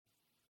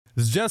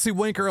Is Jesse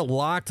Winker a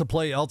lock to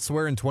play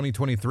elsewhere in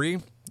 2023?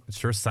 It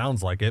sure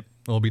sounds like it.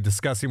 We'll be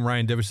discussing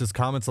Ryan Divish's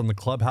comments on the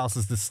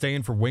clubhouse's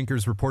disdain for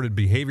Winker's reported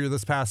behavior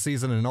this past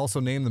season, and also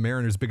name the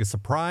Mariners' biggest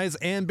surprise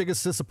and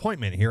biggest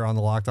disappointment here on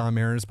the Locked On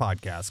Mariners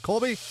podcast.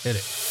 Colby, hit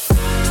it.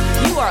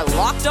 You are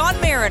Locked On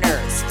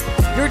Mariners,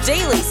 your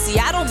daily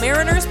Seattle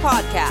Mariners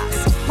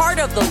podcast. Part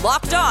of the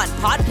Locked On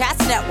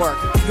Podcast Network,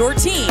 your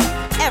team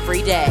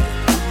every day.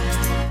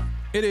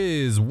 It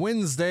is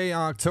Wednesday,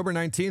 October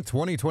 19th,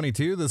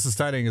 2022. This is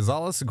Ty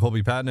Gonzalez and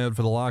Colby Patnode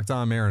for the Locked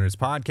On Mariners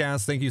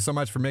podcast. Thank you so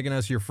much for making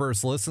us your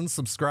first listen.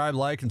 Subscribe,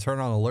 like, and turn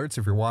on alerts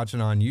if you're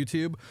watching on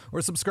YouTube, or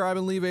subscribe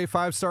and leave a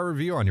 5-star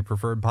review on your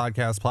preferred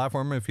podcast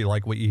platform if you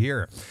like what you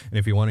hear. And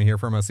if you want to hear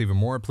from us even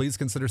more, please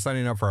consider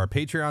signing up for our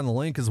Patreon. The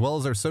link, as well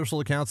as our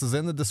social accounts, is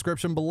in the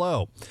description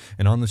below.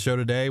 And on the show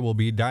today, we'll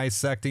be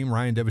dissecting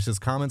Ryan Divish's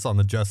comments on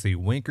the Jesse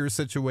Winker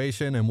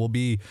situation, and we'll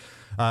be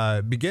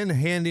begin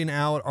handing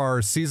out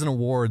our season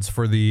awards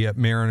for the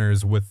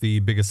Mariners with the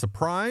biggest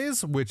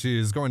surprise, which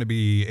is going to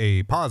be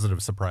a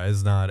positive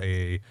surprise, not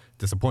a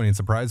disappointing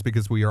surprise,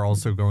 because we are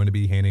also going to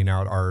be handing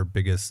out our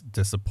biggest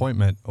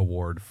disappointment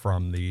award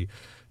from the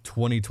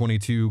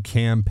 2022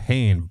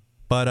 campaign.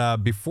 But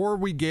before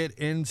we get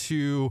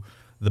into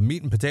the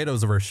meat and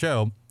potatoes of our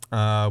show,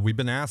 we've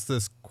been asked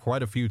this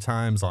quite a few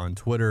times on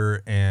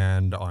Twitter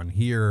and on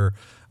here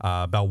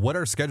about what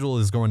our schedule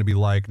is going to be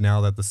like now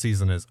that the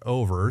season is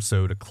over.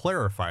 So to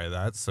clarify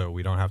that, so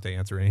we don't have to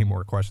answer any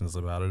more questions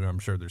about it, I'm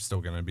sure there's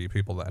still going to be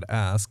people that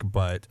ask,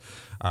 but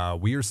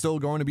we are still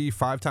going to be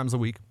 5 times a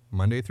week,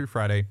 Monday through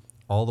Friday,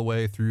 all the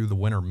way through the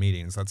winter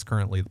meetings. That's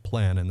currently the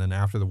plan. And then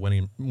after the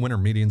winter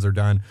meetings are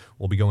done,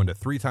 we'll be going to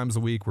 3 times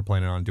a week. We're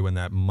planning on doing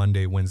that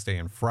Monday, Wednesday,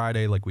 and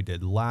Friday like we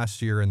did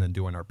last year, and then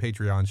doing our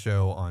Patreon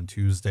show on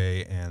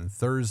Tuesday and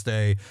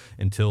Thursday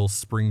until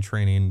spring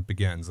training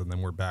begins. And then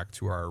we're back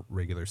to our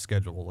regular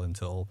schedule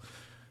until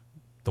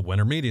the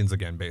winter meetings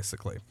again,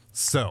 basically.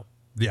 So,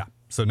 yeah.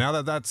 So now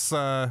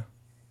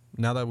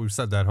that we've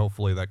said that,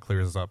 hopefully that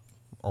clears up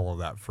all of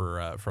that for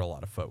a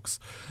lot of folks.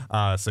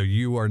 So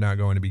you are not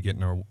going to be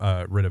getting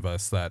rid of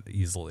us that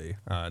easily,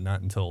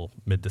 not until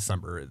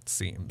mid-December, it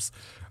seems.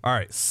 All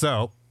right,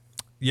 so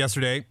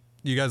yesterday,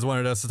 you guys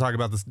wanted us to talk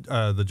about this,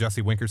 the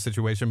Jesse Winker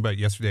situation, but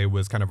yesterday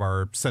was kind of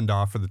our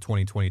send-off for the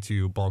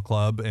 2022 ball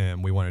club,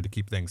 and we wanted to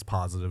keep things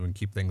positive and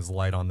keep things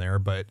light on there,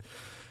 but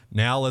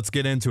now let's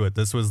get into it.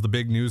 This was the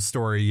big news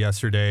story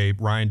yesterday.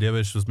 Ryan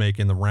Divish was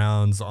making the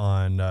rounds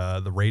on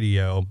the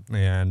radio,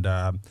 and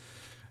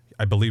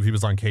I believe he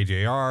was on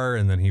KJR,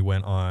 and then he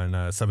went on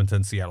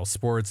 710 Seattle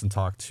Sports and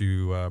talked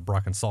to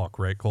Brock and Salk,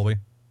 right, Colby?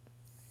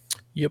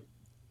 Yep.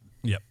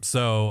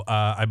 So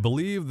I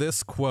believe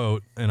this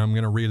quote, and I'm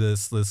going to read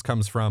this. This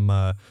comes from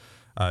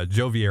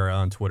Joe Vieira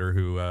on Twitter,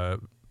 who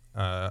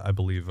I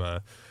believe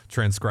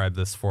transcribed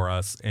this for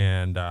us.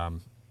 And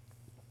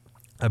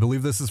I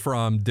believe this is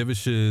from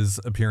Divish's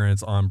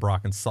appearance on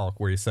Brock and Salk,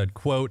 where he said,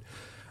 quote,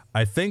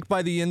 "I think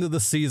by the end of the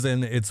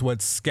season, it's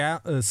what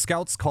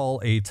scouts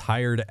call a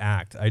tired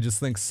act. I just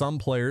think some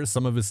players,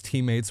 some of his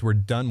teammates were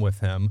done with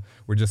him.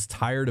 We're just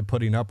tired of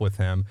putting up with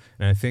him.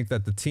 And I think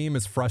that the team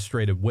is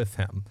frustrated with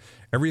him.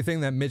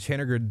 Everything that Mitch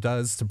Haniger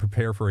does to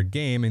prepare for a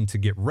game and to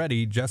get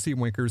ready, Jesse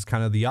Winker's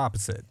kind of the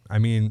opposite. I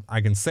mean,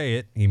 I can say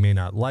it, he may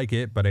not like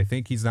it, but I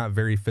think he's not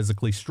very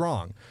physically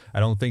strong.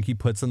 I don't think he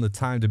puts in the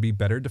time to be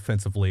better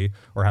defensively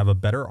or have a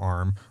better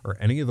arm or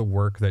any of the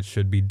work that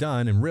should be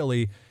done. And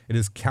really, it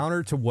is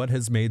counter to what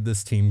has made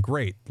this team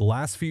great. The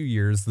last few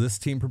years, this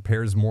team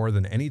prepares more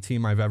than any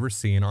team I've ever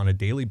seen on a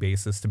daily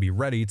basis to be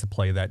ready to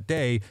play that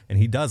day, and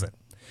he doesn't.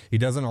 He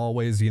doesn't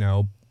always,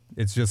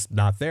 it's just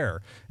not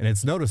there, and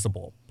it's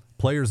noticeable.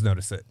 Players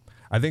notice it.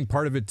 I think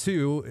part of it,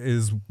 too,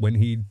 is when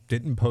he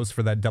didn't post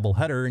for that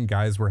doubleheader and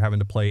guys were having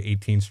to play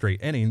 18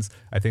 straight innings,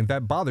 I think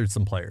that bothered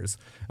some players.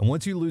 And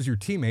once you lose your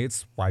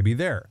teammates, why be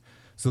there?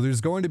 So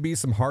there's going to be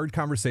some hard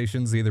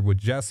conversations either with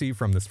Jesse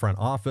from this front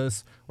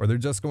office, or they're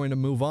just going to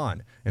move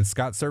on. And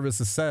Scott Servais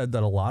has said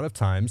that a lot of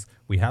times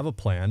we have a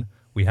plan,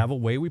 we have a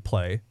way we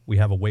play, we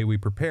have a way we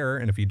prepare,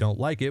 and if you don't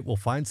like it, we'll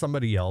find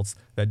somebody else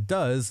that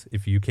does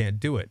if you can't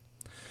do it.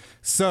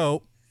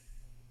 So,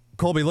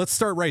 Colby, let's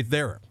start right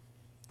there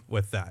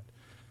with that.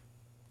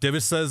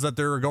 Divish says that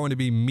there are going to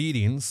be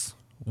meetings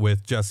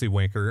with Jesse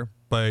Winker,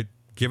 but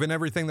given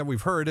everything that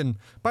we've heard, and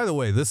by the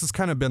way, this has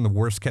kind of been the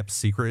worst kept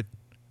secret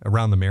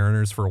around the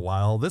Mariners for a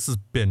while. This has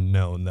been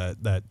known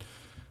that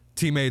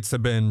teammates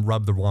have been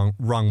rubbed the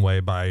wrong way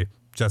by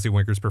Jesse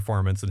Winker's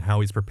performance and how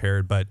he's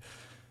prepared. But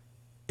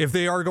if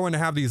they are going to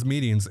have these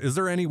meetings, is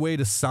there any way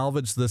to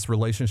salvage this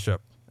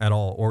relationship at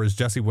all? Or is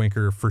Jesse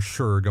Winker for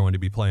sure going to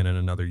be playing in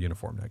another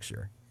uniform next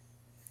year?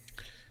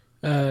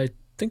 I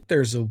think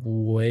there's a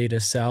way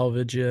to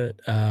salvage it.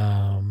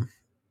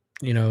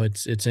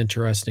 It's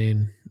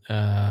interesting.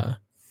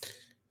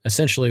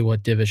 Essentially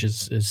what Divish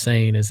is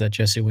saying is that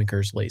Jesse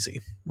Winker is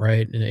lazy,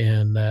 right?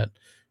 And that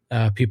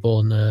people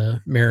in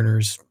the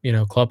Mariners,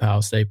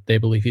 clubhouse, they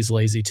believe he's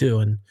lazy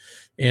too.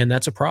 And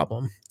that's a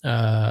problem.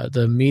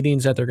 The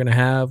meetings that they're going to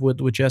have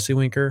with Jesse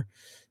Winker,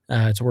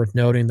 It's worth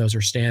noting those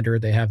are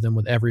standard. They have them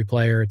with every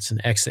player. It's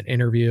an exit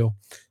interview.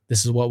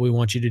 This is what we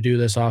want you to do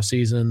this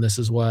offseason. This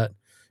is what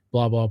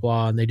blah, blah,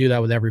 blah. And they do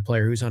that with every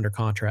player who's under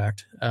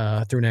contract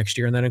through next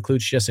year. And that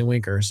includes Jesse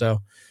Winker.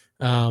 So,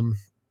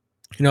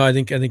 I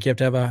think you have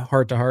to have a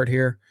heart-to-heart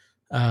here.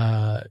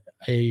 I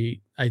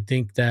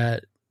think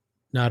that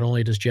not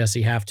only does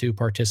Jesse have to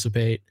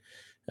participate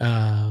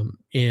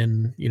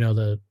in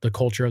the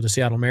culture of the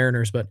Seattle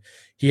Mariners, but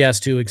he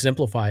has to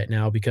exemplify it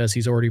now because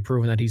he's already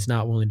proven that he's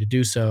not willing to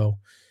do so.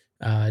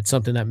 It's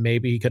something that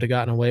maybe he could have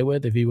gotten away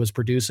with if he was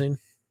producing.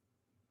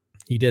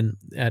 He didn't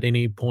at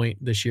any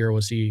point this year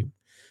was he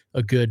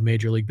a good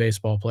Major League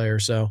Baseball player.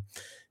 So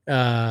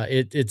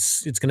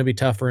it's going to be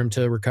tough for him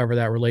to recover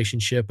that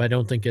relationship. I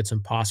don't think it's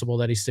impossible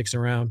that he sticks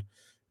around.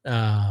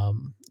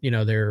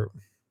 The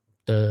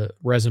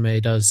resume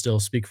does still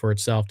speak for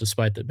itself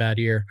despite the bad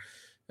year.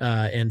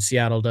 And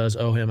Seattle does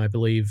owe him, I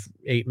believe,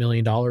 $8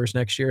 million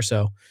next year.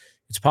 So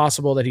it's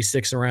possible that he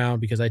sticks around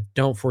because I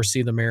don't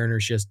foresee the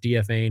Mariners just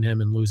DFAing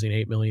him and losing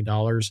 $8 million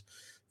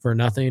for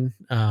nothing.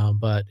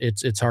 But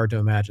it's hard to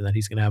imagine that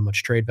he's going to have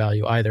much trade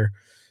value either.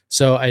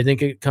 So I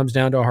think it comes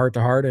down to a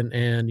heart-to-heart. And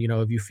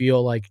if you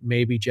feel like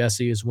maybe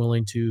Jesse is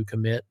willing to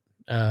commit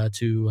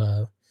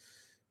to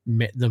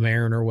the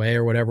Mariner way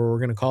or whatever we're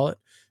going to call it,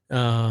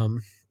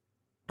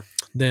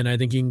 then I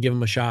think you can give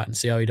him a shot and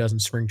see how he does in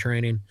spring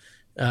training.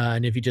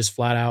 And if he just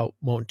flat out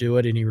won't do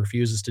it and he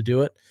refuses to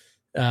do it,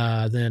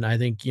 then I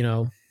think, you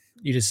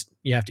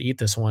have to eat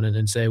this one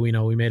and say,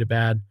 we made a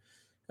bad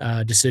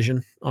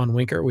decision on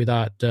Winker. We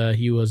thought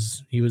he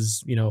was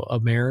a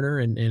Mariner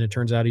and it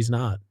turns out he's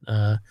not.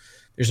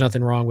 There's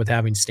nothing wrong with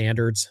having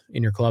standards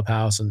in your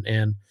clubhouse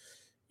and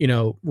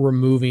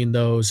removing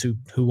those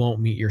who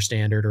won't meet your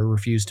standard or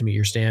refuse to meet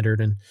your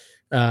standard. And,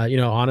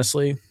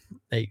 honestly,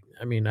 I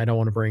don't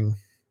want to bring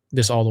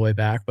this all the way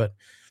back, but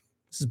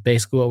this is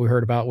basically what we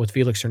heard about with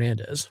Felix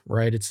Hernandez,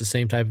 right? It's the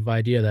same type of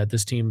idea that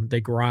this team,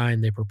 they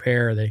grind, they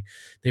prepare, they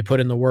put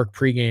in the work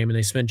pregame, and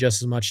they spend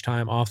just as much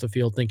time off the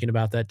field thinking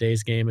about that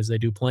day's game as they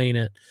do playing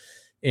it.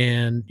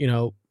 And,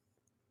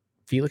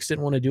 Felix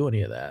didn't want to do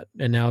any of that.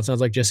 And now it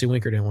sounds like Jesse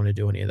Winker didn't want to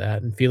do any of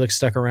that. And Felix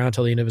stuck around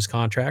till the end of his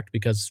contract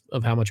because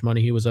of how much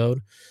money he was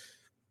owed.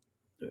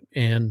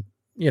 And,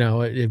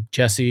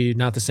 Jesse,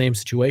 not the same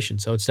situation.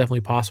 So it's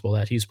definitely possible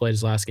that he's played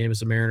his last game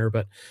as a Mariner,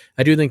 but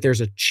I do think there's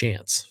a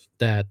chance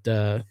that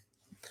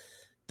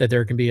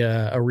there can be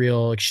a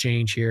real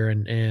exchange here.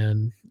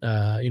 And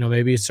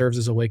maybe it serves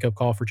as a wake-up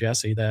call for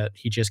Jesse that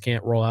he just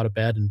can't roll out of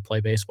bed and play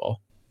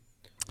baseball.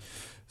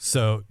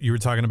 So you were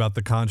talking about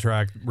the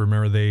contract.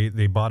 Remember,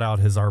 they bought out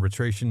his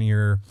arbitration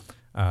year.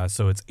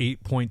 So it's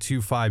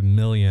 $8.25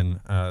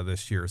 million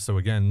this year. So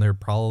again, they're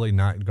probably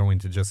not going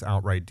to just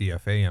outright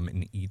DFA him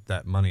and eat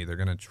that money. They're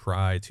going to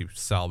try to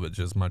salvage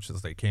as much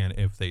as they can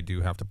if they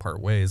do have to part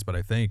ways. But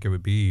I think it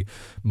would be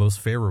most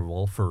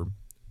favorable for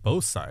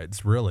both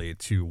sides really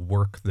to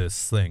work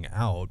this thing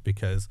out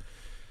because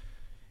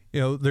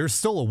there's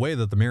still a way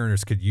that the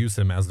Mariners could use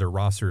him as their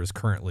roster is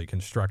currently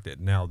constructed.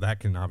 Now, that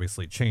can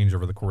obviously change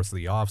over the course of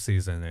the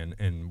offseason,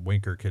 and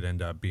Winker could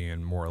end up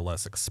being more or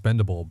less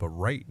expendable. But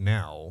right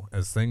now,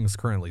 as things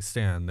currently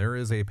stand, there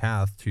is a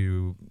path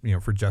to,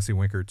 for Jesse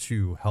Winker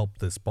to help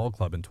this ball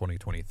club in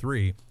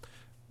 2023,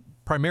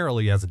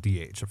 primarily as a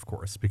DH, of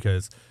course,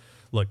 because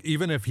look,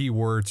 even if he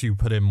were to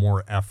put in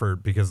more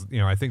effort, because,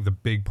 I think the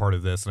big part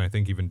of this, and I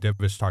think even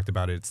Divish talked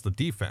about it, it's the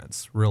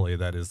defense, really,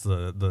 that is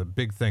the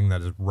big thing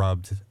that has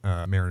rubbed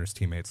Mariners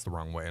teammates the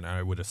wrong way. And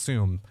I would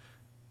assume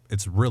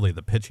it's really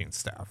the pitching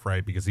staff,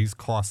 right? Because he's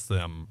cost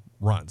them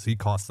runs. He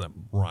cost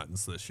them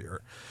runs this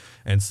year.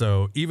 And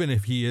so even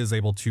if he is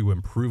able to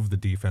improve the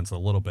defense a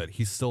little bit,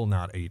 he's still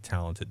not a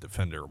talented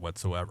defender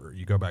whatsoever.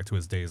 You go back to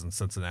his days in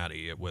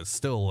Cincinnati, it was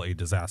still a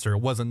disaster.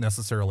 It wasn't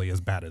necessarily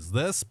as bad as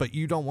this, but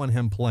you don't want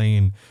him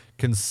playing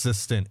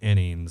consistent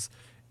innings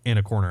in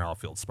a corner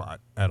outfield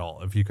spot at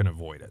all if you can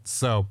avoid it.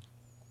 So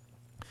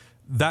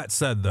that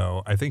said,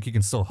 though, I think he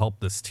can still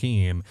help this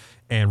team.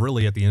 And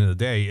really, at the end of the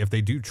day, if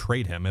they do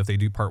trade him, if they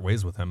do part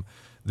ways with him,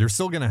 they're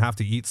still going to have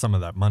to eat some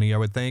of that money, I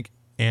would think.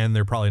 And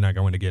they're probably not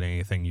going to get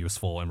anything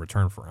useful in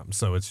return for him.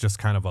 So it's just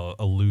kind of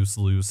a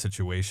lose-lose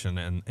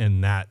situation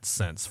in that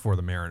sense for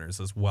the Mariners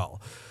as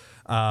well.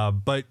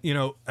 But,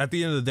 at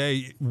the end of the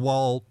day,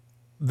 while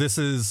this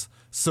is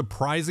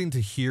surprising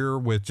to hear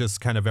with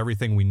just kind of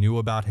everything we knew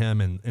about him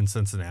in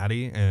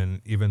Cincinnati,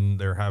 and even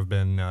there have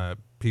been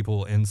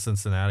people in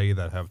Cincinnati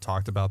that have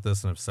talked about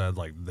this and have said,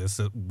 like, this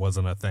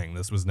wasn't a thing.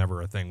 This was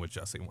never a thing with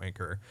Jesse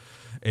Winker.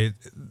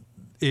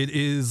 It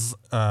is,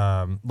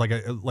 like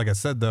I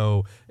said,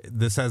 though,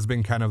 this has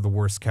been kind of the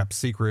worst kept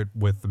secret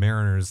with the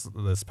Mariners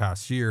this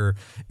past year.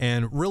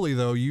 And really,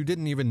 though, you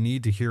didn't even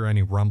need to hear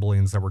any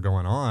rumblings that were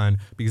going on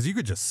because you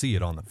could just see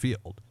it on the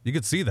field. You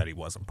could see that he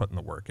wasn't putting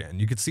the work in.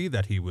 You could see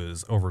that he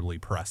was overly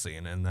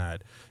pressing and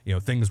that,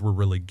 things were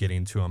really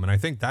getting to him. And I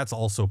think that's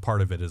also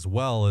part of it as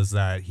well, is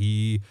that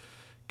he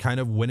kind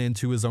of went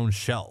into his own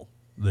shell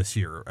this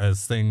year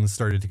as things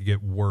started to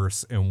get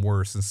worse and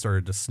worse and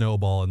started to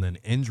snowball, and then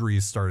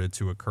injuries started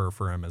to occur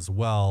for him as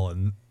well,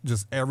 and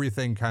just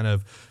everything kind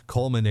of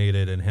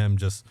culminated in him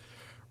just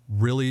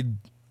really,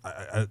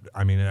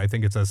 I mean, I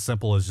think it's as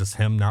simple as just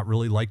him not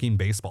really liking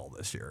baseball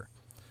this year.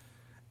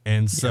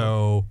 And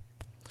so,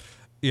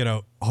 you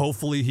know,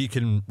 hopefully he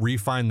can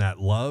refine that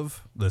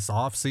love this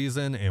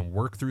offseason and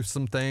work through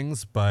some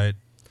things. But,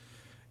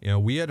 you know,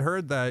 we had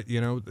heard that,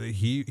 you know,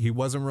 he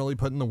wasn't really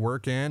putting the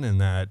work in, and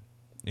that,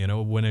 you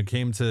know, when it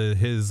came to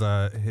his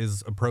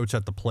approach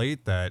at the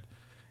plate, that,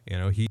 you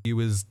know, he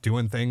was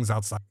doing things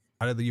outside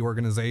of the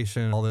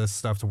organization, all this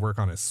stuff to work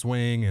on his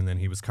swing, and then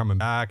he was coming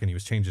back and he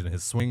was changing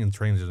his swing and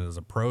changing his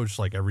approach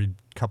like every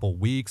couple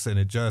weeks, and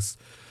it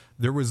just,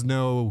 there was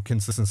no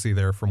consistency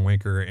there from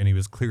Winker, and he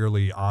was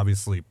clearly,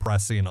 obviously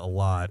pressing a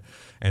lot.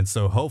 And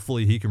so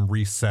hopefully he can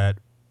reset,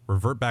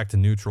 revert back to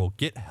neutral,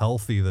 get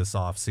healthy this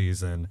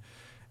offseason,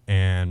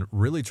 and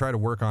really try to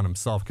work on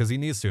himself, because he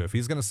needs to. If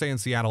he's going to stay in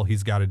Seattle,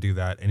 he's got to do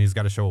that, and he's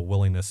got to show a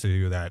willingness to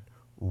do that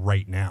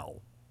right now.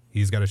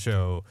 He's got to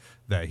show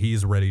that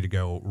he's ready to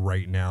go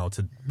right now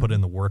to put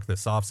in the work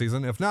this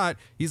offseason. If not,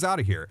 he's out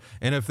of here.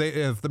 And if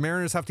the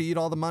Mariners have to eat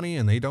all the money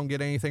and they don't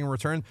get anything in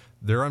return,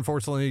 they're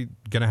unfortunately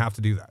going to have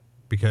to do that,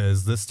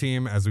 because this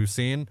team, as we've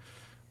seen,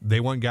 they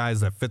want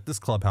guys that fit this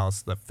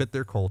clubhouse, that fit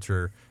their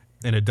culture,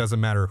 and it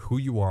doesn't matter who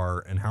you are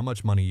and how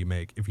much money you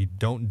make. If you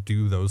don't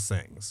do those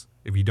things,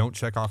 if you don't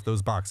check off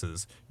those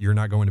boxes, you're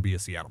not going to be a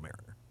Seattle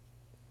Mariner.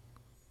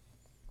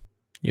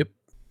 Yep.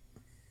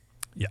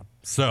 Yeah.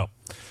 So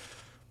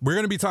we're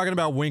going to be talking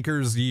about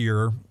Winker's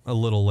year a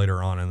little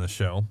later on in the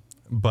show,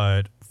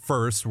 but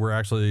first, we're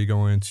actually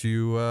going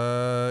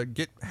to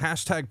get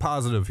hashtag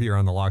positive here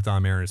on the Locked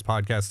On Mariners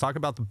podcast, talk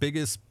about the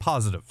biggest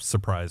positive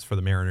surprise for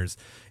the Mariners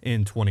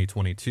in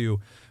 2022.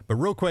 But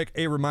real quick,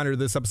 a reminder,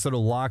 this episode of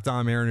Locked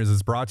On Mariners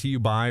is brought to you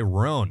by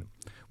Rhone.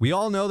 We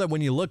all know that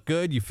when you look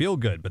good, you feel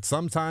good, but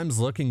sometimes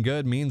looking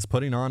good means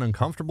putting on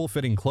uncomfortable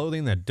fitting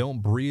clothing that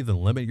don't breathe and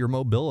limit your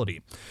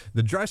mobility.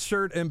 The dress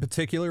shirt in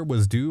particular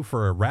was due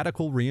for a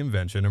radical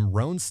reinvention, and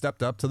Rhone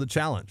stepped up to the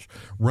challenge.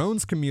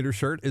 Rhone's commuter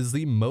shirt is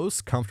the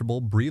most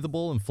comfortable,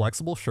 breathable, and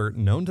flexible shirt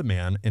known to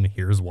man, and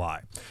here's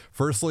why.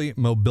 Firstly,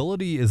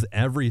 mobility is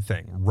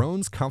everything.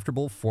 Rhone's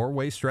comfortable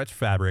four-way stretch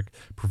fabric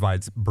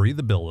provides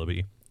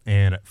breathability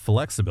and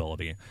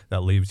flexibility that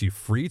leaves you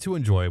free to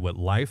enjoy what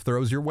life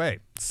throws your way.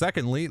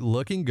 Secondly,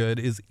 looking good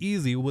is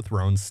easy with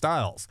Rhone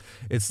styles.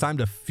 It's time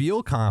to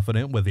feel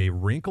confident with a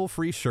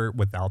wrinkle-free shirt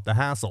without the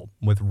hassle.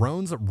 With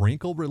Rhone's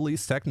wrinkle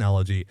release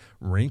technology,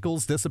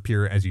 wrinkles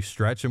disappear as you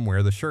stretch and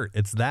wear the shirt.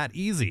 It's that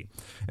easy.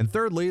 And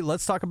thirdly,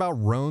 let's talk about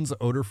Rhone's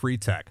odor-free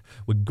tech.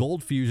 With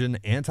Gold Fusion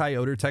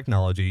anti-odor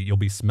technology, you'll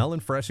be smelling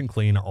fresh and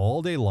clean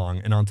all day long.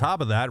 And on top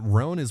of that,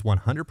 Rhone is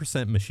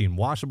 100% machine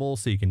washable,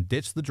 so you can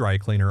ditch the dry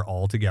cleaner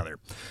altogether.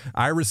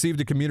 I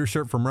received a commuter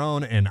shirt from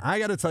Rhone, and I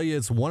got to tell you,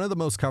 it's one of the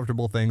most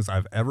comfortable things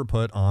I've ever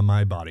put on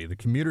my body. The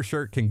commuter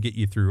shirt can get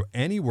you through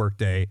any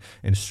workday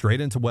and straight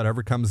into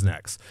whatever comes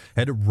next.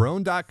 Head to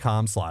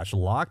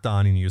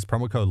Rhone.com/lockedon and use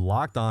promo code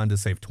LOCKEDON to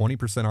save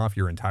 20% off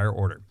your entire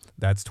order.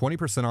 That's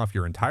 20% off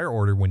your entire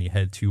order when you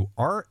head to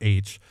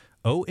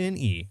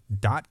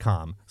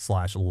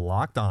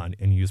RHONE.com/lockedon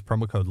and use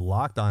promo code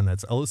LOCKEDON.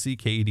 That's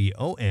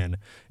LOCKEDON.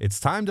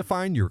 It's time to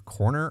find your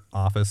corner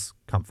office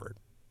comfort.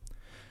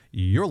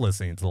 You're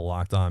listening to the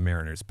Locked On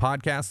Mariners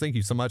podcast. Thank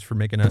you so much for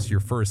making us your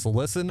first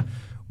listen.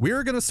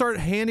 We're going to start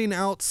handing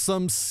out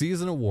some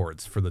season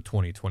awards for the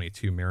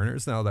 2022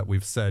 Mariners now that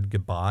we've said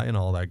goodbye and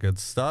all that good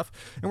stuff.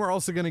 And we're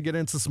also going to get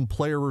into some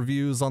player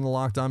reviews on the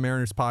Locked On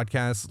Mariners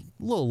podcast a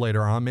little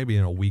later on, maybe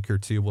in a week or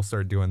two. We'll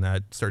start doing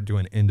that, start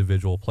doing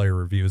individual player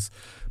reviews.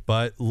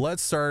 But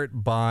let's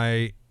start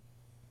by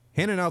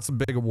handing out some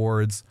big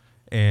awards.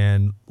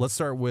 And let's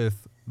start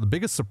with the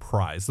biggest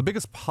surprise, the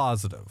biggest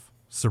positive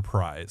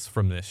surprise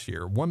from this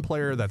year. One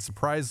player that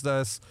surprised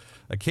us,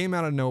 that came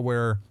out of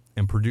nowhere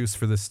and produced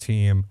for this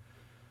team.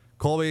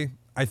 Colby,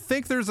 I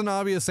think there's an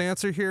obvious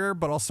answer here,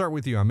 but I'll start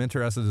with you. I'm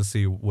interested to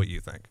see what you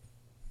think.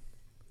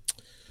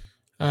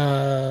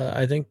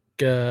 I think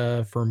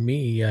for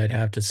me, I'd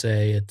have to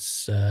say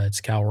it's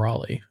Cal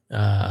Raleigh.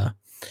 I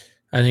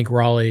think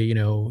Raleigh, you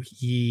know,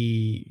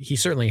 he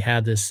certainly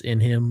had this in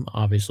him,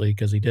 obviously,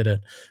 because he did it.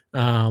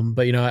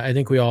 But, you know, I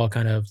think we all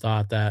kind of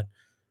thought that,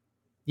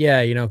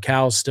 yeah, you know,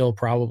 Cal's still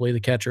probably the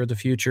catcher of the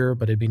future,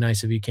 but it'd be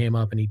nice if he came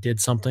up and he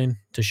did something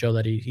to show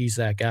that he's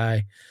that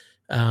guy.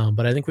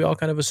 But I think we all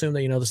kind of assume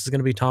that, you know, this is going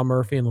to be Tom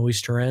Murphy and Luis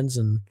Torrens,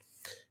 and,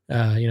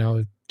 you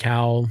know,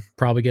 Cal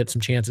probably get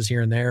some chances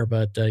here and there,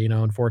 but, you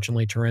know,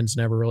 unfortunately Torrens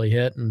never really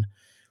hit. And,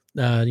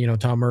 you know,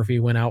 Tom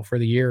Murphy went out for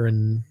the year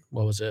in,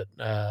 what was it,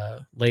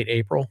 late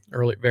April,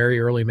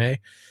 very early May.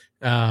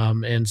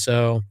 And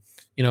so,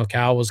 you know,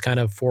 Cal was kind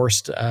of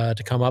forced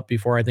to come up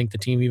before I think the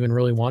team even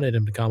really wanted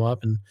him to come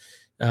up. And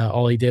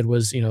all he did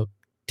was, you know,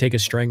 take a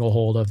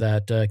stranglehold of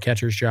that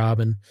catcher's job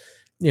and,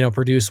 you know,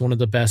 produce one of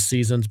the best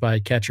seasons by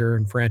catcher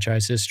in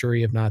franchise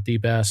history, if not the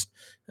best.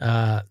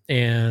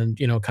 And,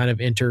 you know, kind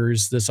of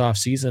enters this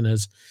offseason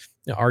as,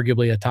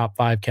 arguably a top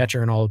 5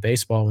 catcher in all of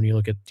baseball when you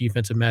look at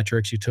defensive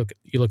metrics. You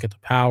look at the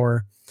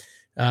power,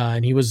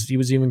 and he was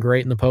even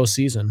great in the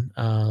postseason.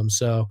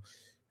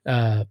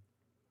 Uh,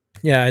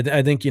 yeah,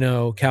 I think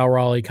Cal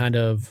Raleigh kind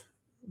of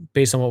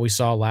based on what we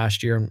saw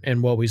last year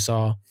and what we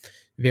saw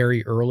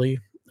very early,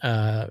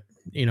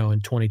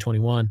 in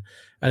 2021.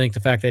 I think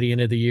the fact that he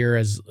ended the year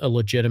as a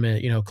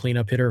legitimate,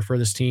 cleanup hitter for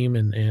this team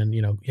and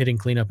hitting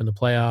cleanup in the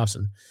playoffs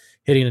and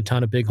hitting a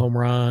ton of big home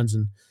runs,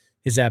 and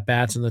his at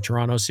bats in the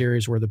Toronto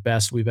series were the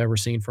best we've ever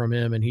seen from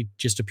him. And he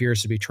just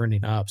appears to be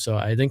trending up. So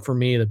I think for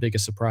me, the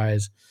biggest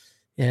surprise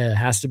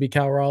has to be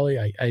Cal Raleigh.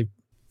 I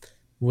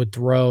would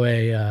throw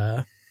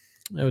a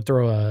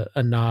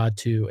nod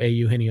to a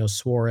Eugenio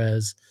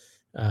Suarez,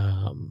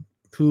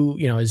 who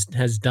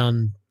has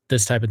done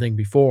this type of thing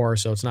before,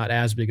 so it's not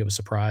as big of a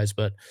surprise.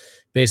 But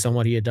based on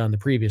what he had done the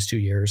previous 2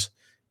 years,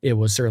 it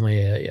was certainly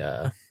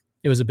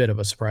it was a bit of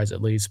a surprise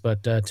at least.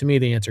 But to me,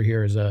 the answer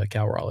here is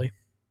Cal Raleigh.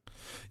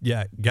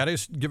 Yeah, gotta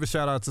give a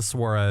shout out to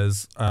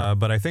Suarez.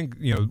 But I think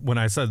when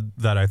I said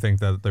that, I think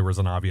that there was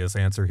an obvious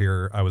answer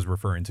here. I was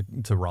referring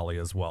to Raleigh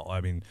as well.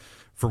 I mean,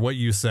 for what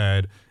you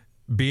said,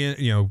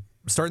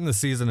 starting the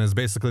season as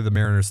basically the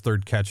Mariners'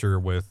 third catcher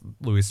with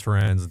Luis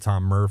Torrens and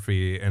Tom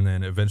Murphy, and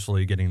then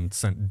eventually getting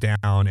sent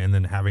down and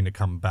then having to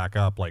come back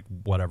up like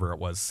whatever it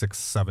was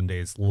 6-7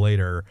 days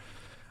later,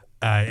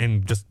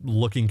 and just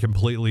looking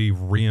completely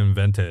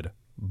reinvented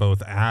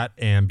both at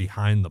and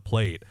behind the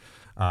plate.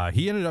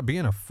 He ended up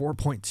being a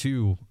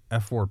 4.2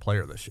 F4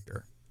 player this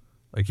year.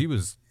 Like, he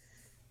was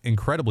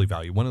incredibly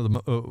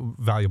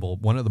valuable,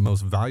 one of the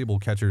most valuable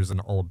catchers in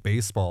all of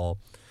baseball.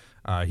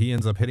 He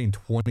ends up hitting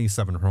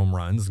 27 home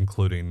runs,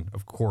 including,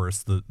 of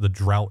course, the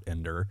drought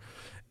ender.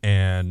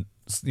 And,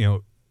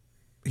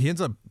 he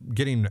ends up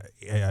getting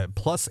a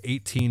plus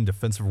 18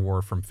 defensive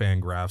WAR from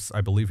Fangraphs.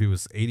 I believe he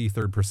was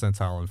 83rd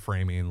percentile in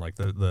framing. Like,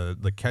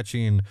 the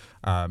catching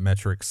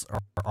metrics are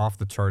off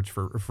the charts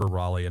for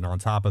Raleigh. And on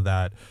top of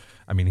that,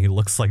 I mean, he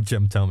looks like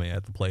Jim Thome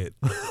at the plate,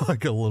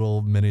 like a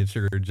little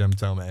miniature Jim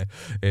Thome.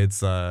 It's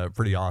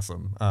pretty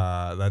awesome.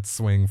 That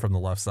swing from the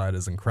left side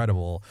is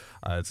incredible.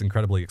 It's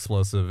incredibly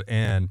explosive.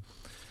 And,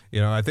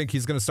 I think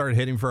he's going to start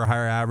hitting for a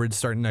higher average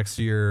starting next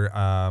year.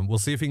 We'll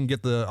see if he can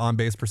get the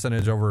on-base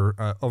percentage over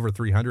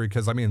 300.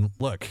 Because, I mean,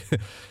 look,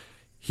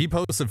 he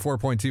posted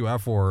 4.2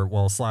 F4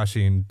 while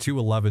slashing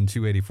 211,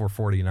 284,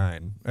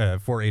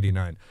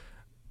 489.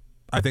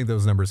 I think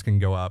those numbers can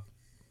go up.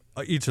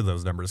 Each of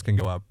those numbers can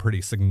go up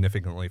pretty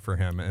significantly for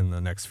him in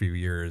the next few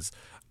years.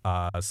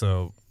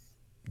 So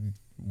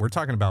we're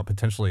talking about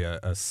potentially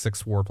a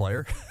 6 WAR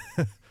player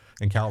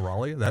and Cal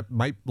Raleigh. That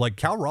might, like,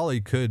 Cal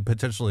Raleigh could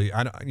potentially,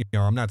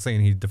 I'm not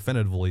saying he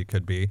definitively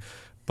could be,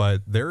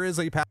 but there is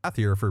a path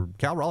here for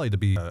Cal Raleigh to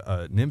be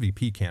an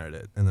MVP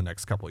candidate in the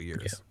next couple of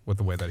years with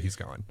the way that he's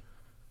going.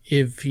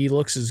 If he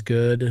looks as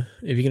good,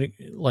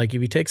 if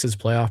he takes his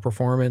playoff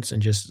performance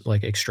and just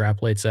like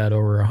extrapolates that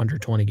over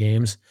 120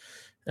 games,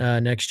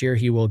 next year,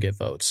 he will get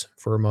votes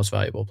for most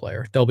valuable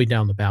player. They'll be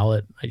down the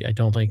ballot. I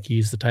don't think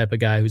he's the type of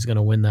guy who's going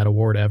to win that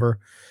award ever.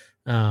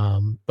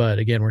 But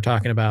again, we're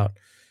talking about,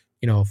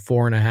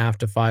 4.5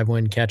 to 5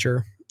 win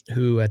catcher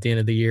who at the end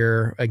of the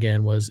year,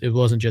 again, it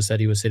wasn't just that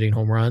he was hitting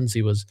home runs.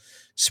 He was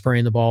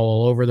spraying the ball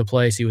all over the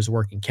place. He was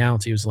working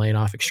counts. He was laying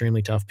off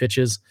extremely tough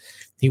pitches.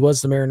 He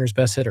was the Mariners'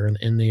 best hitter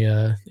in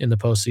the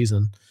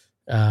postseason.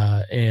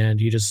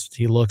 And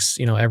he looks,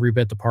 every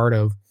bit the part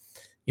of,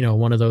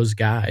 one of those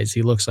guys.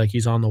 He looks like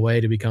he's on the way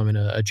to becoming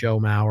a Joe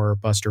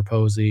Mauer, Buster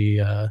Posey,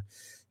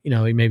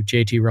 maybe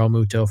JT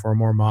Realmuto for a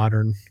more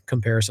modern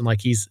comparison.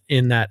 Like, he's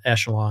in that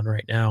echelon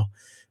right now.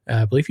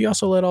 I believe he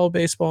also led all of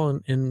baseball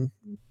in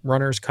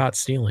runners caught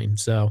stealing.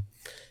 So,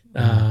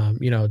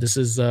 this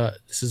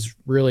is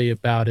really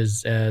about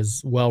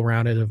as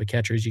well-rounded of a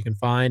catcher as you can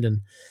find.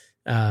 And,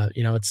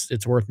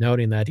 it's worth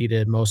noting that he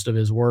did most of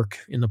his work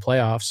in the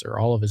playoffs, or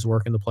all of his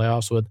work in the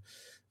playoffs, with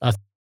a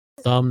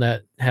thumb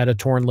that had a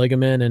torn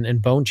ligament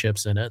and bone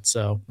chips in it.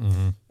 So,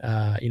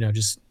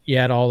 just you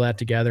add all that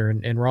together,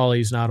 and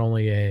Raleigh's not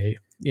only a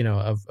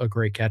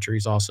great catcher,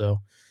 he's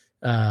also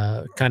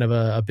kind of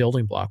a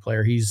building block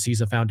player. He's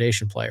a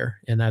foundation player,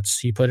 and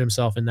he put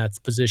himself in that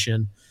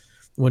position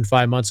when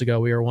 5 months ago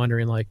we were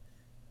wondering, like,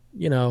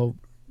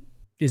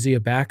 is he a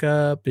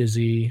backup? Is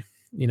he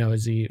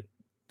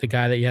the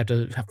guy that you have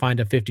to find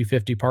a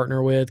 50-50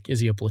 partner with?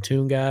 Is he a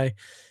platoon guy?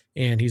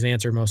 And he's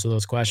answered most of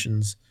those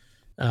questions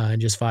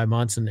in just 5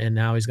 months. And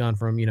now he's gone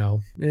from,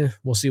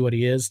 we'll see what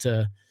he is,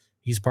 to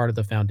he's part of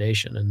the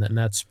foundation. And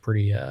that's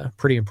pretty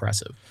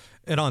impressive.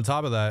 And on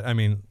top of that, I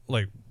mean,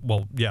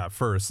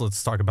 first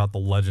let's talk about the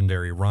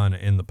legendary run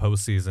in the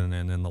postseason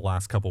and in the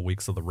last couple of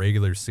weeks of the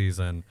regular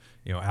season.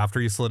 After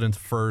he slid into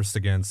first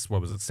against,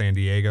 San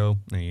Diego,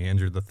 and he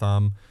injured the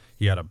thumb.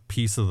 He had a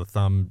piece of the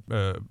thumb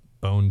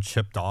bone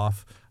chipped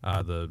off.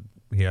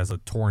 He has a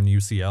torn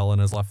UCL in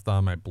his left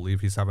thumb. I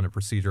believe he's having a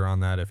procedure on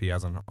that, if he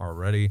hasn't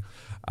already,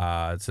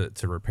 to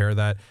repair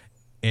that.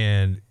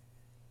 And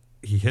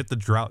he hit the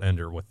drought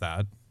ender with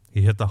that.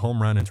 He hit the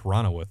home run in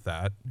Toronto with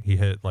that. He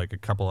hit like a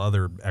couple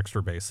other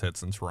extra base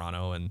hits in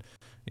Toronto, and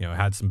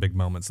had some big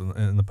moments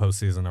in the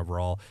postseason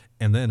overall.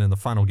 And then in the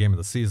final game of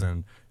the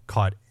season,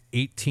 caught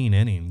 18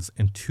 innings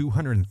and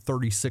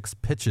 236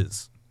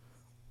 pitches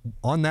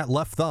on that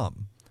left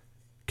thumb,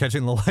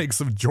 catching the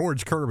likes of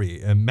George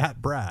Kirby and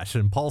Matt Brash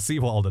and Paul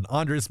Sewald and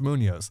Andres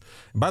Munoz.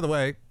 And by the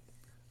way,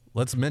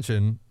 let's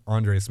mention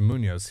Andres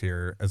Munoz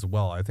here as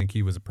well. I think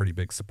he was a pretty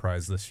big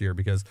surprise this year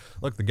because,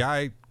 look, the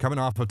guy coming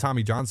off of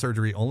Tommy John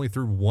surgery only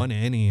threw 1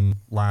 inning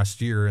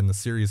last year in the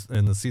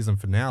season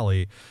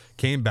finale,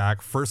 came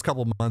back. First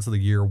couple of months of the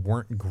year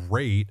weren't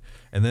great,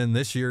 and then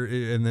this year,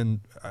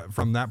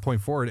 from that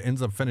point forward,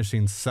 ends up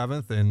finishing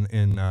 7th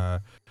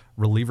in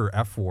reliever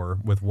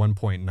F4 with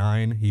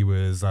 1.9. He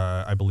was,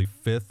 I believe,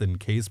 5th in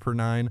Ks per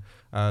 9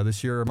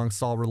 this year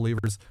amongst all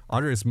relievers.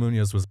 Andres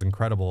Munoz was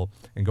incredible.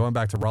 And going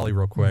back to Raleigh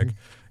real quick,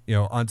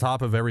 on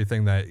top of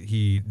everything that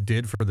he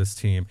did for this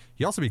team,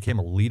 he also became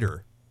a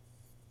leader.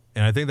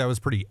 And I think that was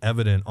pretty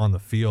evident on the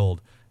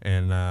field.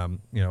 And,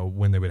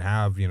 when they would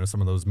have,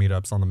 some of those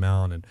meetups on the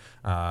mound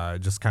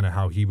and just kind of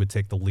how he would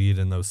take the lead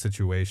in those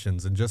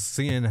situations, and just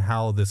seeing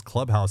how this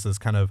clubhouse is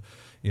kind of,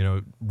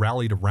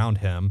 rallied around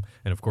him.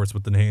 And of course,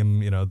 with the name,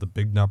 the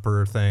Big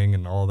Nupper thing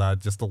and all that,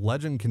 just the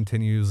legend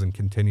continues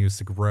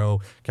to grow.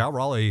 Cal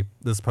Raleigh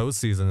this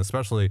postseason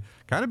especially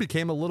kind of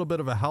became a little bit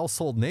of a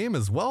household name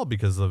as well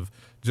because of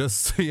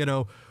just,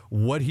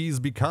 what he's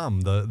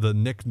become, the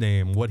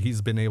nickname, what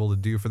he's been able to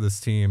do for this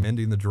team,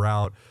 ending the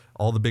drought,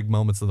 all the big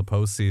moments in the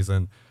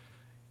postseason.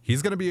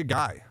 He's going to be a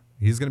guy.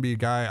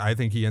 I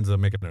think he ends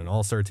up making an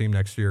all-star team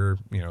next year,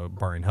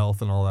 barring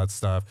health and all that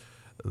stuff.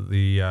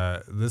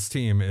 This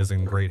team is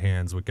in great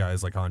hands with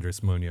guys like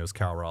Andres Munoz,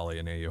 Cal Raleigh,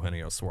 and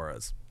Eugenio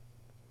Suarez.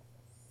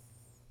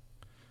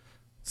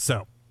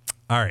 So,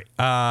 all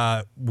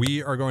right,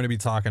 we are going to be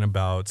talking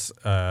about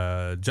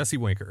Jesse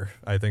Winker.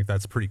 I think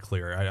that's pretty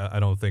clear. I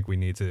don't think we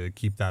need to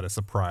keep that a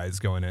surprise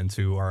going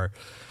into our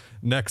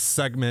next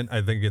segment.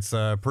 I think it's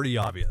pretty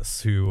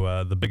obvious who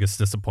the biggest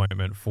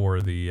disappointment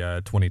for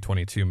the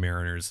 2022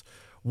 Mariners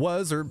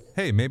was, or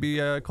hey, maybe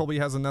Colby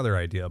has another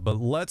idea,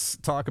 but let's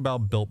talk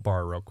about Built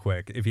Bar real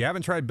quick. If you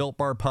haven't tried Built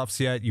Bar Puffs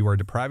yet, you are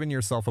depriving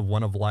yourself of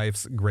one of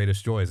life's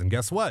greatest joys. And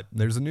guess what?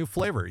 There's a new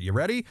flavor. You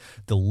ready?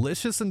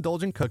 Delicious,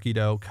 indulgent cookie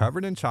dough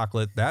covered in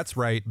chocolate. That's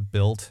right.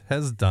 Built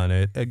has done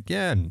it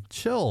again.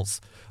 Chills.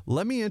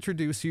 Let me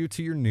introduce you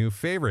to your new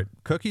favorite.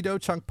 Cookie dough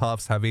chunk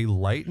puffs have a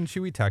light and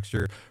chewy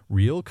texture,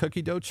 real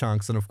cookie dough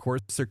chunks, and of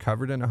course, they're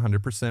covered in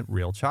 100%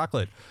 real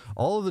chocolate.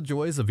 All of the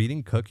joys of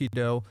eating cookie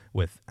dough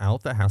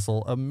without the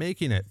hassle of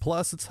making it.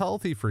 Plus, it's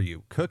healthy for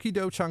you. Cookie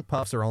dough chunk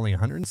puffs are only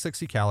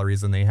 160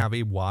 calories, and they have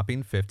a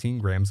whopping 15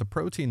 grams of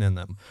protein in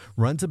them.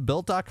 Run to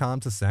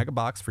Built.com to snag a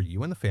box for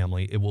you and the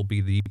family. It will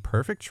be the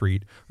perfect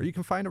treat, or you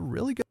can find a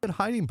really good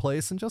hiding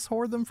place and just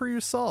hoard them for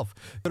yourself.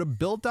 Go to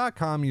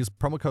Built.com, use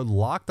promo code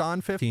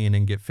LOCKEDON15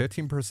 and get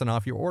 15%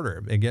 off your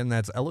order. Again,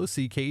 that's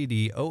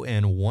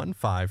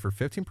LOCKEDON15 for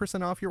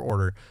 15% off your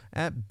order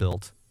at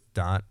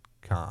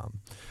Built.com.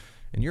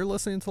 And you're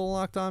listening to the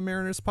Locked On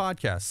Mariners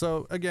podcast.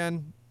 So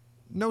again,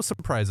 no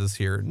surprises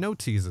here, no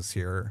teases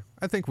here.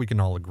 I think we can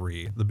all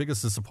agree the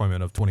biggest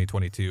disappointment of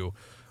 2022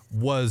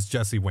 was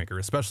Jesse Winker,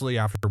 especially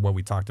after what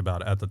we talked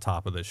about at the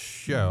top of this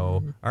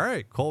show. All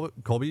right,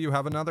 Colby, you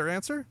have another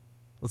answer?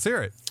 Let's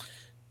hear it.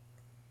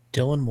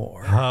 Dylan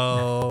Moore.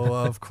 Oh,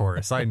 of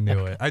course. I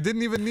knew it. I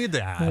didn't even need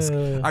to ask.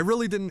 I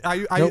really didn't.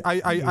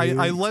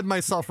 I led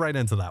myself right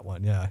into that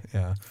one.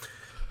 Yeah.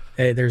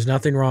 Hey, there's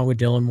nothing wrong with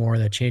Dylan Moore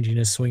that changing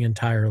his swing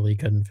entirely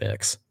couldn't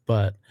fix.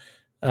 But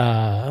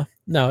no,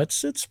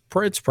 it's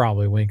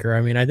probably Winker.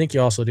 I mean, I think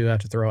you also do have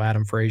to throw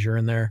Adam Frazier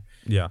in there.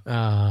 Yeah.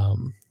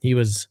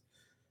 He's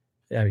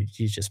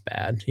just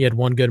bad. He had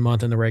one good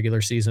month in the regular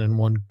season and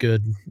one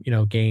good,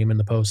 game in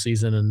the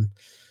postseason, and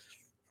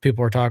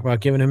people are talking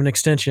about giving him an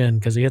extension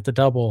because he hit the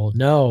double.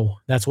 No,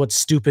 that's what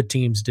stupid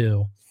teams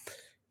do.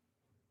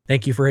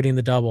 Thank you for hitting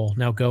the double.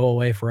 Now go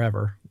away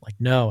forever. Like,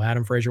 no,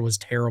 Adam Frazier was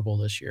terrible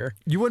this year.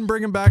 You wouldn't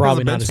bring him back?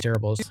 Probably not as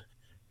terrible as.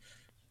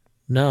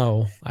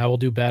 No, I will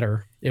do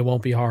better. It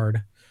won't be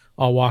hard.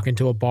 I'll walk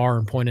into a bar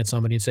and point at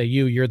somebody and say,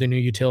 you're the new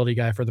utility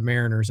guy for the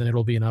Mariners, and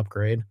it'll be an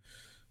upgrade.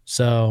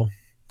 So,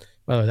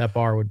 well, that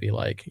bar would be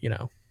like,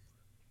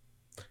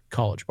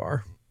 college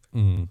bar.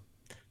 Mm.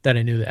 That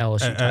I knew the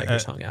LSU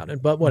Tigers hung out in,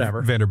 but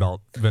whatever.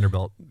 Vanderbilt.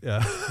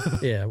 Yeah.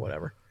 Yeah,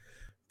 whatever.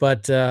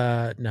 But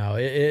no,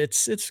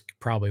 it's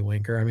probably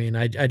Winker. I mean,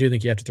 I do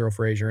think you have to throw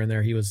Frazier in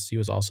there. He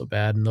was also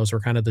bad, and those were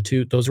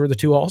the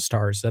two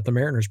all-stars that the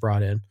Mariners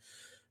brought in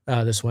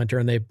this winter,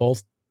 and they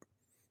both,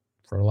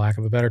 for lack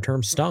of a better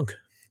term, stunk.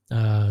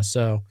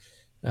 So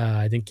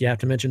I think you have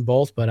to mention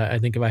both, but I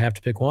think if I have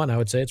to pick one, I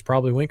would say it's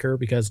probably Winker,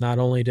 because not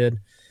only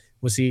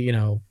was he,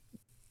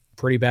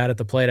 pretty bad at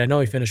the plate. I know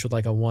he finished with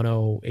like a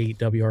 108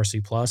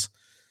 WRC plus.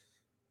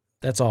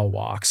 That's all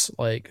walks.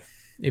 Like,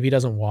 if he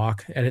doesn't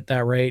walk at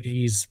that rate,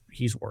 he's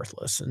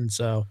worthless. And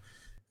so,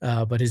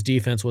 but his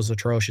defense was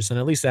atrocious. And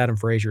at least Adam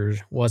Frazier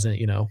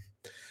wasn't,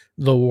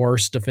 the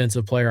worst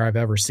defensive player I've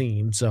ever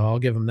seen. So I'll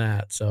give him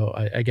that. So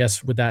I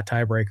guess with that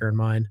tiebreaker in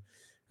mind,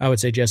 I would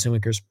say Jesse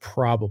Winker's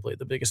probably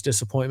the biggest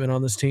disappointment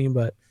on this team.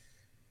 But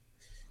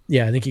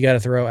Yeah, I think you got to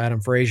throw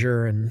Adam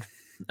Frazier, and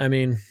I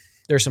mean,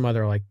 there's some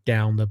other like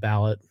down the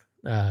ballot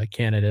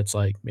candidates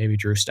like maybe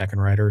Drew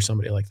Steckenrider or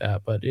somebody like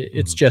that, but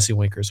it's Jesse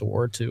Winker's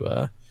award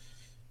to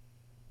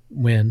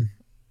win,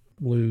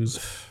 lose,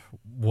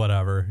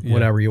 Whatever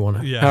you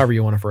want to, however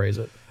you want to phrase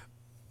it.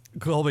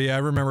 Colby, I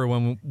remember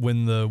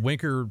when the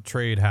Winker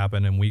trade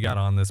happened and we got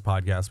on this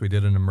podcast, we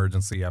did an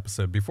emergency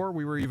episode before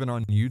we were even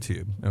on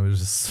YouTube. It was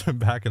just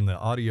back in the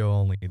audio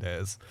only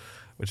days,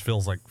 which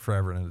feels like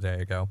forever and a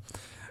day ago.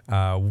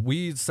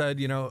 We said,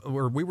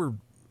 we were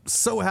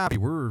so happy.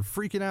 We were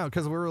freaking out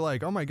because we were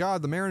like, oh my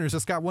God, the Mariners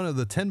just got one of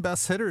the 10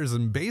 best hitters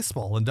in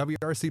baseball in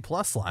WRC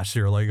Plus last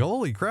year. Like,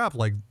 holy crap.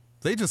 Like,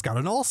 they just got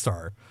an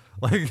all-star.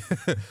 Like,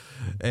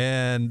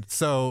 and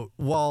so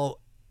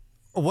while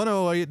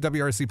 108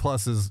 WRC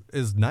Plus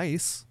is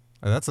nice,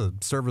 that's a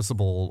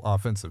serviceable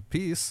offensive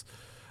piece.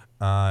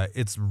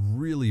 It's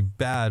really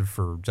bad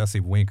for Jesse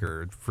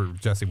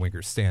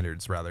Winker's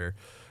standards, rather,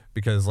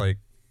 because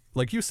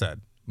like you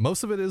said,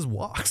 most of it is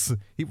walks.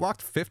 He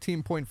walked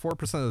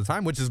 15.4% of the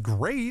time, which is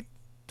great.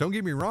 Don't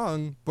get me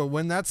wrong, but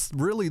when that's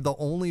really the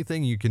only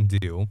thing you can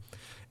do,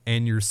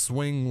 and your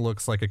swing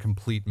looks like a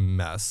complete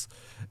mess,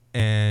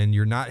 and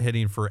you're not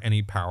hitting for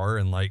any power,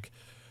 and like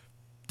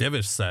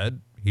Divish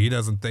said, he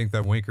doesn't think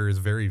that Winker is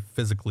very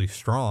physically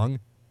strong.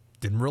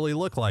 Didn't really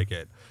look like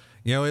it.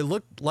 It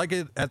looked like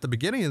it at the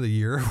beginning of the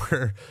year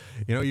where,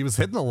 he was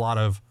hitting a lot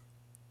of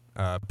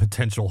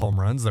potential home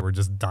runs that were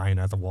just dying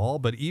at the wall.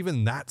 But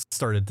even that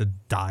started to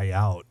die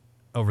out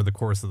over the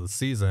course of the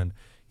season.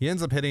 He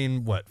ends up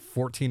hitting,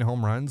 14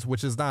 home runs,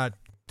 which is not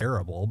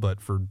terrible.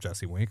 But for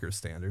Jesse Winker's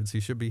standards, he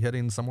should be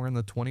hitting somewhere in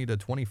the 20 to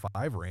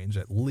 25 range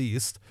at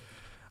least.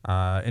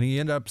 And he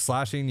ended up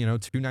slashing,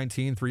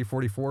 219,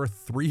 344,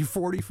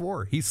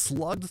 344. He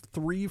slugged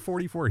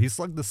 344. He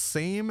slugged the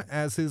same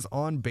as his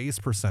on-base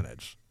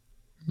percentage.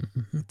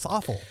 It's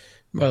awful.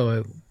 By the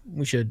way,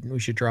 we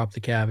should drop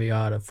the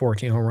caveat of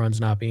 14 home runs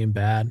not being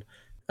bad.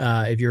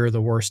 If you're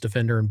the worst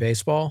defender in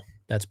baseball,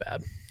 that's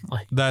bad.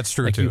 That's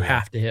true, too. You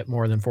have to hit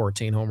more than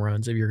 14 home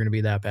runs if you're going to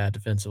be that bad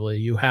defensively.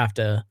 You have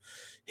to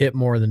hit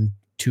more than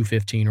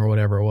 215 or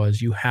whatever it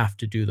was. You have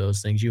to do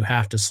those things. You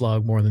have to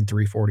slug more than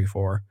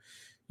 344.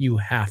 You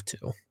have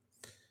to,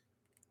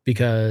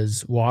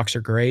 because walks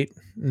are great,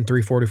 and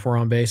 344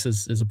 on base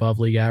is above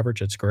league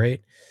average. It's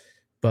great,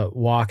 but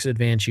walks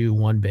advance you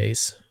one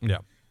base. Yeah.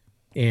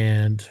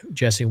 And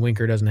Jesse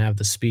Winker doesn't have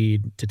the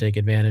speed to take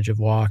advantage of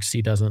walks.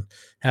 He doesn't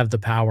have the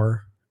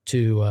power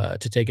to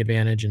take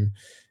advantage. And,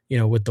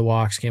 with the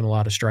walks came a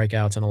lot of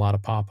strikeouts and a lot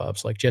of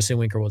pop-ups. Like, Jesse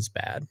Winker was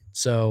bad.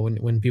 So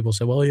when people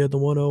say, well, he had the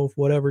 1-0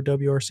 whatever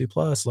WRC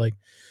plus, like,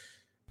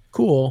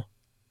 cool.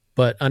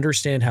 But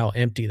understand how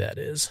empty that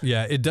is.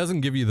 Yeah, it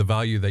doesn't give you the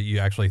value that you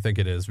actually think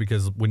it is,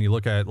 because when you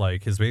look at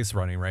like his base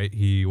running, right,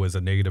 he was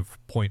a negative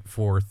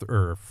 0.4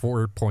 or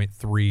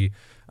 4.3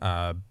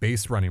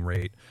 base running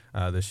rate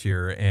this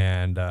year,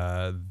 and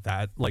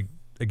that, like,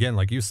 again,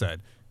 like you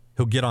said,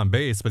 he'll get on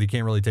base, but he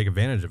can't really take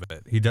advantage of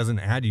it. He doesn't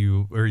add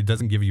you, or he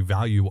doesn't give you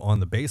value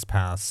on the base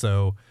pass,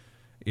 so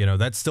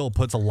that still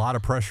puts a lot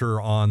of pressure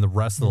on the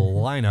rest of the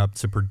lineup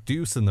to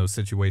produce in those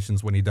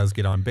situations when he does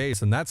get on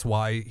base. And that's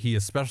why he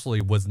especially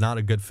was not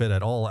a good fit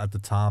at all at the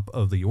top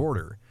of the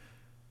order.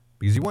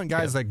 Because you want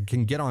guys that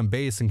can get on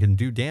base and can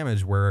do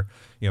damage, where,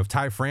 if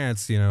Ty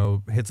France,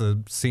 hits a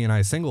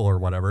CNI single or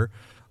whatever,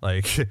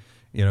 like,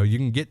 you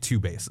can get 2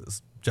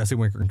 bases. Jesse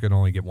Winker can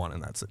only get 1 in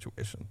that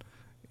situation.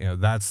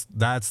 That's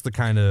the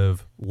kind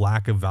of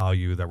lack of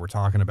value that we're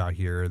talking about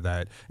here.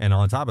 And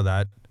on top of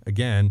that,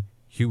 again,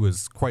 he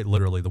was quite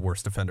literally the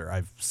worst defender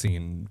I've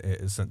seen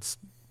since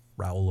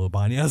Raul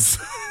Ibanez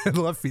in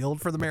left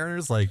field for the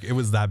Mariners. Like, it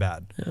was that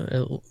bad.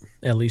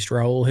 At least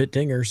Raul hit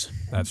dingers.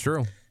 That's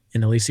true.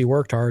 And at least he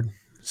worked hard.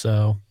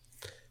 So,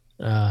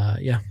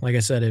 like I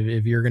said,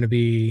 if you're going to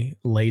be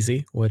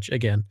lazy, which,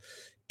 again,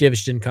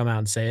 Divish didn't come out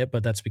and say it,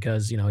 but that's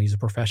because, he's a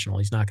professional.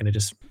 He's not going to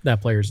just,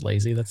 that player's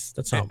lazy. That's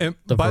not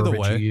the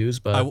verbiage you use.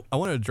 But I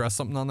want to address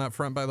something on that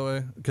front, by the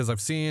way, because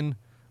I've seen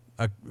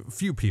a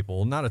few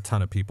people, not a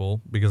ton of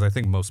people, because I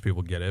think most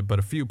people get it, but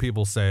a few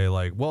people say,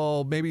 like,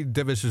 well, maybe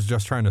Divish is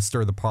just trying to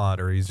stir the pot,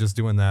 or he's just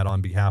doing that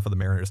on behalf of the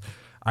Mariners.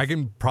 I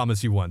can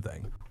promise you one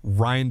thing.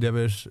 Ryan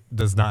Divish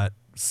does not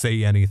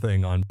say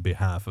anything on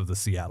behalf of the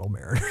Seattle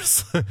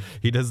Mariners.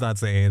 He does not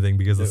say anything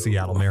because the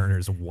Seattle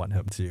Mariners want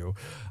him to.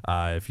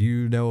 If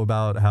you know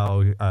about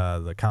how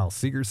the Kyle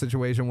Seager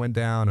situation went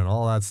down and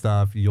all that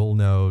stuff, you'll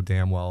know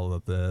damn well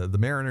that the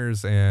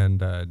Mariners and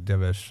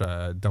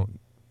Divish don't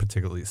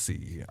particularly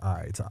see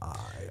eye to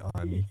eye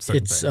on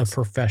certain things. It's a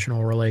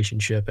professional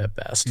relationship at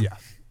best. Yeah,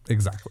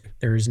 exactly.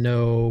 There's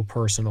no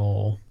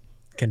personal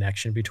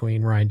connection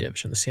between Ryan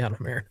Divish and the Seattle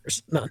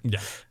Mariners. None.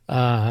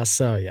 Yeah.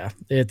 So yeah,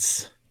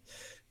 it's,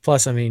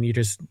 plus, I mean, you're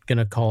just going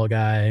to call a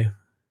guy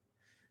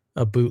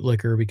a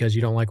bootlicker because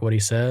you don't like what he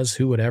says.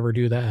 Who would ever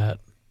do that?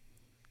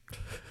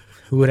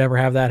 Who would ever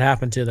have that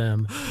happen to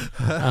them?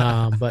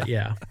 But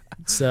yeah,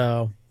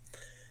 so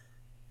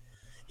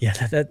yeah,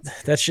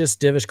 that's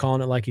just Divish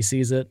calling it like he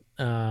sees it.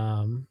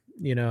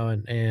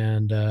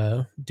 and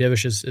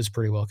Divish is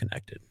pretty well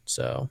connected.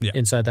 So Yeah.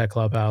 inside that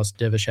clubhouse,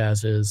 Divish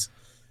has his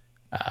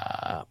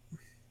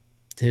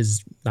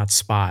not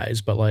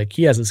spies, but like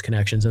he has his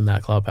connections in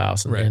that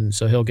clubhouse, and, Right. and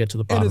so he'll get to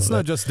the bottom. And it's of not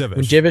it. just Divish.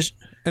 When Divish,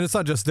 And it's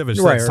not just Divish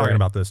Right, that's talking right.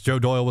 about this. Joe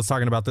Doyle was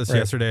talking about this Right.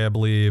 yesterday, I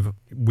believe.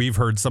 We've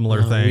heard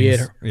similar we things.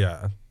 had-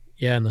 Yeah.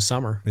 yeah, in the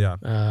summer, Yeah.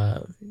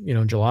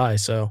 in July.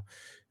 So,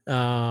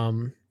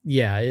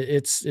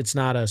 it's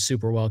not a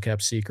super well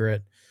kept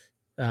secret.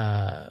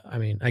 I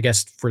mean, I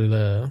guess for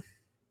the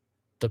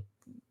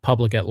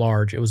public at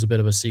large, it was a bit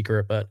of a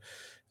secret, but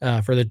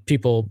for the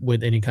people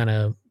with any kind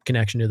of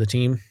connection to the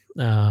team,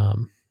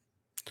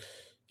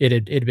 it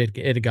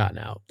had gotten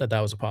out that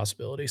was a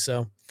possibility.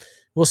 So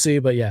we'll see.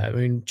 But yeah, I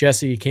mean,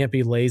 Jesse, you can't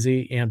be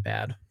lazy and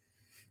bad.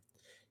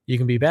 You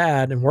can be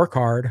bad and work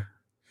hard,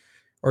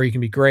 or you can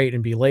be great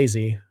and be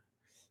lazy,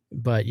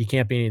 but you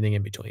can't be anything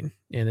in between.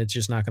 And it's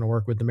just not going to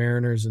work with the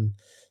Mariners. And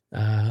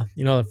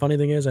the funny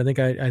thing is, I think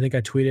I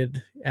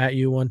tweeted at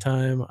you one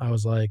time. I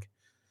was like,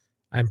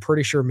 I'm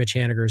pretty sure Mitch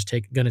Haniger is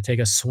going to take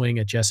a swing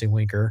at Jesse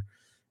Winker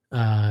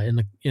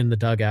in the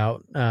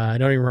dugout. I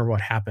don't even remember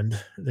what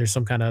happened. There's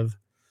something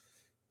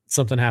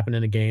happened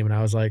in a game, and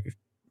I was like,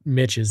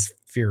 Mitch is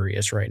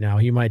furious right now.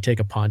 He might take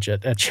a punch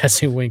at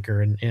Jesse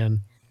Winker, and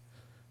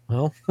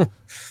well,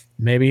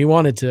 maybe he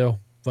wanted to,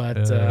 but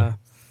it's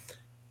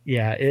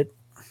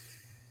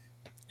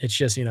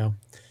just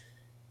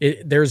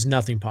there's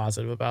nothing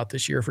positive about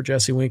this year for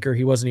Jesse Winker.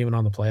 He wasn't even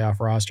on the playoff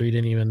roster. He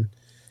didn't even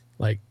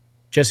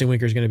Jesse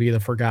Winker is going to be the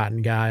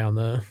forgotten guy on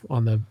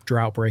the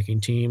drought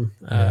breaking team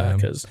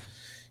because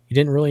he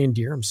didn't really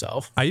endear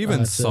himself. I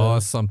even saw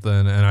something,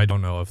 and I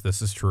don't know if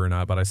this is true or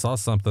not, but I saw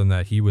something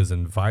that he was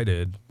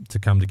invited to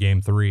come to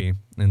Game 3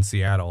 in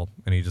Seattle,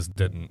 and he just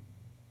didn't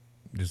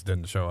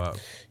show up.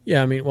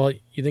 Yeah, I mean, well,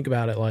 you think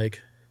about it,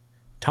 like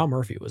Tom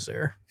Murphy was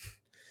there.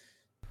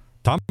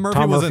 Tom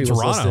Murphy was in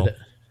Toronto.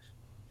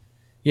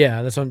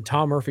 Yeah, that's when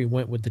Tom Murphy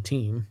went with the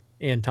team,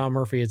 and Tom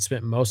Murphy had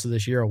spent most of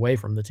this year away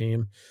from the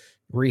team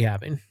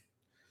rehabbing.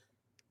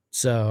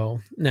 So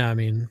now, I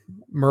mean,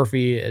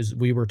 Murphy, as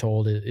we were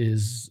told,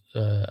 is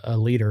a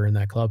leader in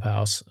that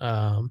clubhouse.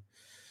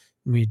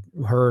 We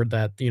heard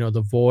that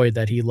the void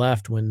that he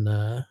left when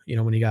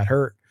he got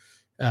hurt,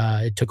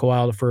 it took a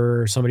while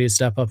for somebody to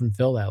step up and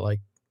fill that. Like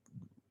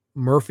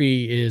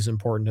Murphy is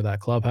important to that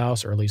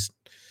clubhouse, or at least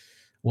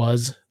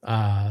was.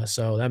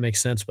 So that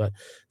makes sense. But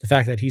the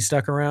fact that he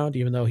stuck around,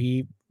 even though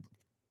if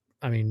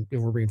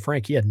we're being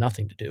frank, he had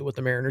nothing to do with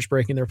the Mariners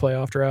breaking their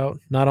playoff drought,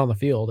 not on the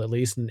field at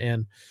least.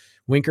 And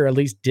Winker at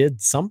least did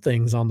some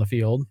things on the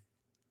field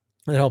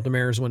that helped the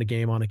Mariners win a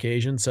game on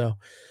occasion. So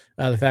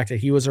the fact that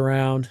he was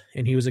around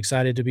and he was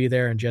excited to be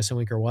there and Jesse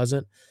Winker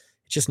wasn't,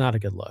 it's just not a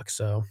good look.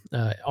 So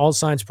all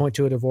signs point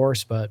to a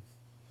divorce, but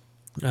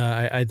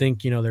I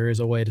think, there is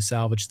a way to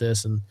salvage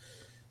this. And,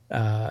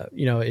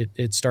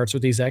 it starts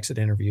with these exit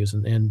interviews,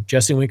 and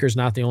Jesse Winker's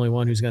not the only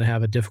one who's going to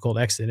have a difficult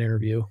exit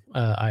interview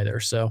either.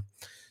 So,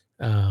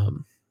 there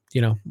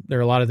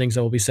are a lot of things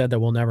that will be said that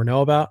we'll never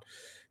know about.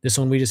 This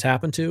one we just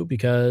happened to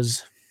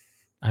because,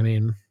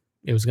 it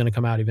was going to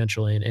come out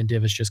eventually, and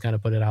Divish just kind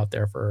of put it out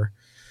there for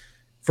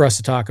us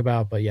to talk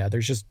about. But yeah,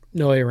 there's just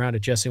no way around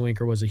it. Jesse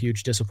Winker was a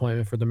huge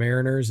disappointment for the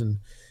Mariners, and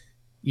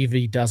if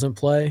he doesn't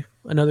play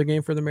another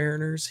game for the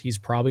Mariners, he's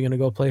probably going to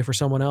go play for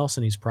someone else,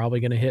 and he's probably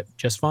going to hit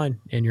just fine.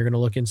 And you're going to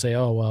look and say,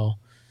 oh, well,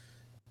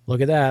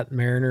 look at that.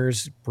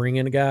 Mariners bring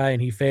in a guy,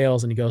 and he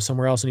fails, and he goes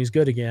somewhere else, and he's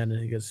good again.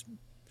 And he goes,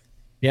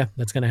 yeah,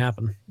 that's going to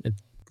happen.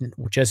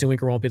 Jesse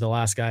Winker won't be the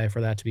last guy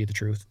for that to be the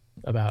truth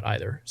about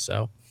either.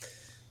 So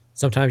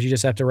sometimes you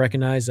just have to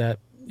recognize that,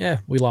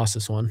 we lost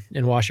this one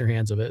and wash your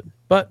hands of it.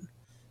 But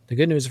the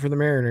good news for the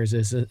Mariners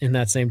is in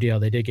that same deal,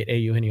 they did get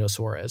Eugenio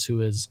Suarez,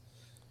 who is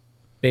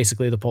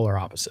basically the polar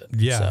opposite.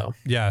 So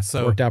it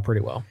worked out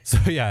pretty well. So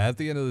at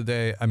the end of the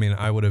day, I mean,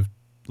 I would have,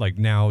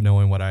 now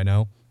knowing what I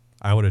know,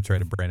 I would have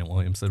traded Brandon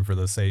Williamson for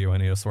this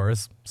Eugenio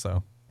Suarez.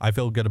 So I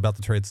feel good about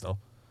the trade still.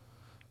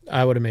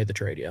 I would have made the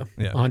trade,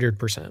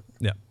 100%.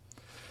 Yeah.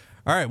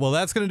 All right, well,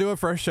 that's going to do it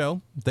for our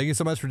show. Thank you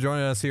so much for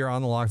joining us here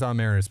on the Locked On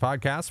Mariners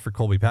podcast. For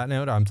Colby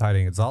Patnode, I'm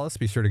Ty Gonzalez.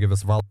 Be sure to give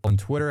us a follow on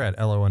Twitter at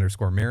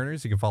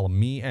LO_Mariners. You can follow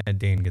me at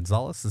Dane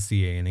Gonzalez, the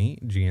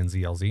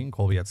CANEGNZLZ, and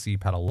Colby at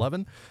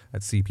CPAT11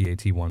 at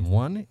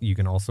CPAT11. You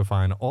can also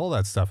find all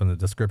that stuff in the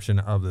description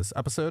of this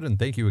episode. And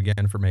thank you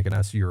again for making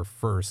us your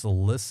first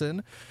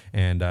listen.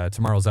 And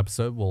tomorrow's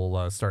episode,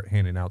 we'll start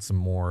handing out some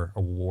more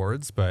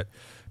awards, but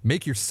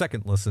make your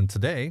second listen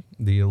today.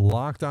 The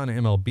Locked On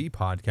MLB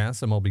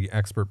podcast. MLB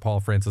expert Paul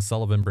Francis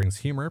Sullivan brings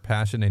humor,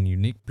 passion, and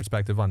unique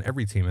perspective on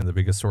every team and the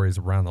biggest stories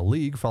around the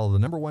league. Follow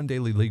the #1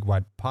 daily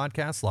league-wide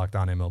podcast, Locked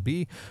On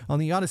MLB, on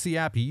the Odyssey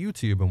app,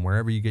 YouTube, and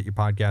wherever you get your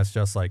podcasts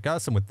just like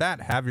us. And with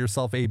that, have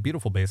yourself a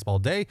beautiful baseball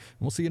day, and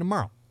we'll see you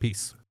tomorrow.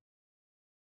 Peace.